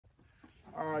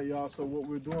All right, y'all, so what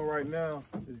we're doing right now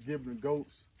is giving the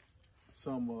goats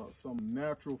some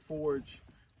natural forage.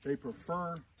 They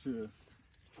prefer to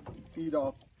eat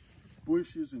off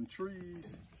bushes and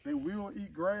trees. They will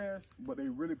eat grass, but they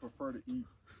really prefer to eat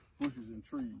bushes and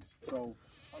trees. So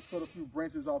I cut a few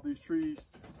branches off these trees.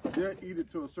 They'll eat it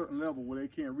to a certain level where they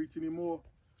can't reach anymore.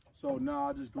 So now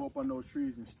I just go up on those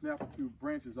trees and snap a few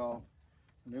branches off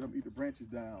and let them eat the branches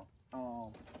down.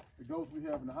 The goats we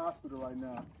have in the hospital right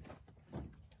now,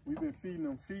 we've been feeding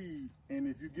them feed, and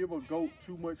if you give a goat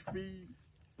too much feed,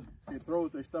 it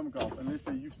throws their stomach off, unless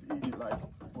they used to eat it like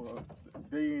for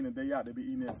day in and day out. They be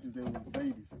eating that since they were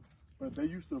babies. But if they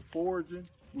used to foraging,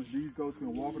 which these goats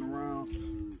been walking around,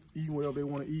 eating whatever they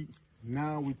want to eat,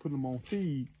 now we put them on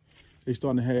feed, they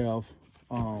starting to have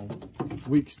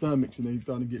weak stomachs and they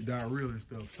starting to get diarrhea and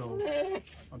stuff. So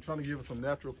I'm trying to give them some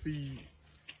natural feed,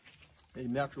 a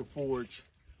natural forage,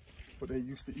 what they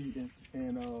used to eating,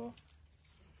 and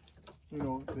you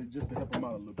know, just to help them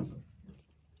out a little bit.